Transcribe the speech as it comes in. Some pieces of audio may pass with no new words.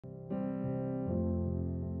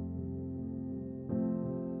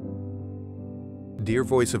Dear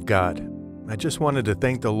Voice of God, I just wanted to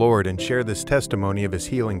thank the Lord and share this testimony of His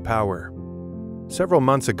healing power. Several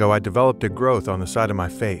months ago, I developed a growth on the side of my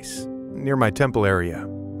face, near my temple area,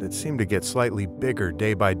 that seemed to get slightly bigger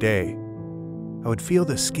day by day. I would feel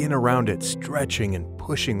the skin around it stretching and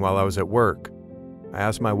pushing while I was at work. I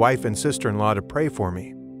asked my wife and sister-in-law to pray for me,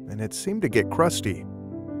 and it seemed to get crusty.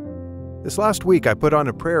 This last week, I put on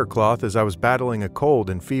a prayer cloth as I was battling a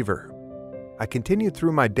cold and fever. I continued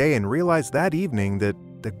through my day and realized that evening that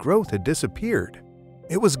the growth had disappeared.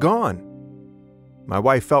 It was gone. My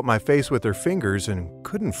wife felt my face with her fingers and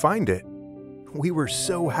couldn't find it. We were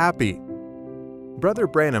so happy. Brother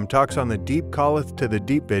Branham talks on the Deep Calleth to the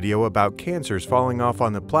Deep video about cancers falling off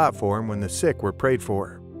on the platform when the sick were prayed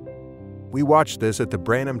for. We watched this at the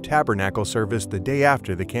Branham Tabernacle service the day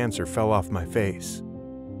after the cancer fell off my face.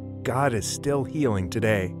 God is still healing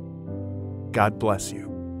today. God bless you.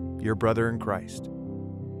 Your brother in Christ.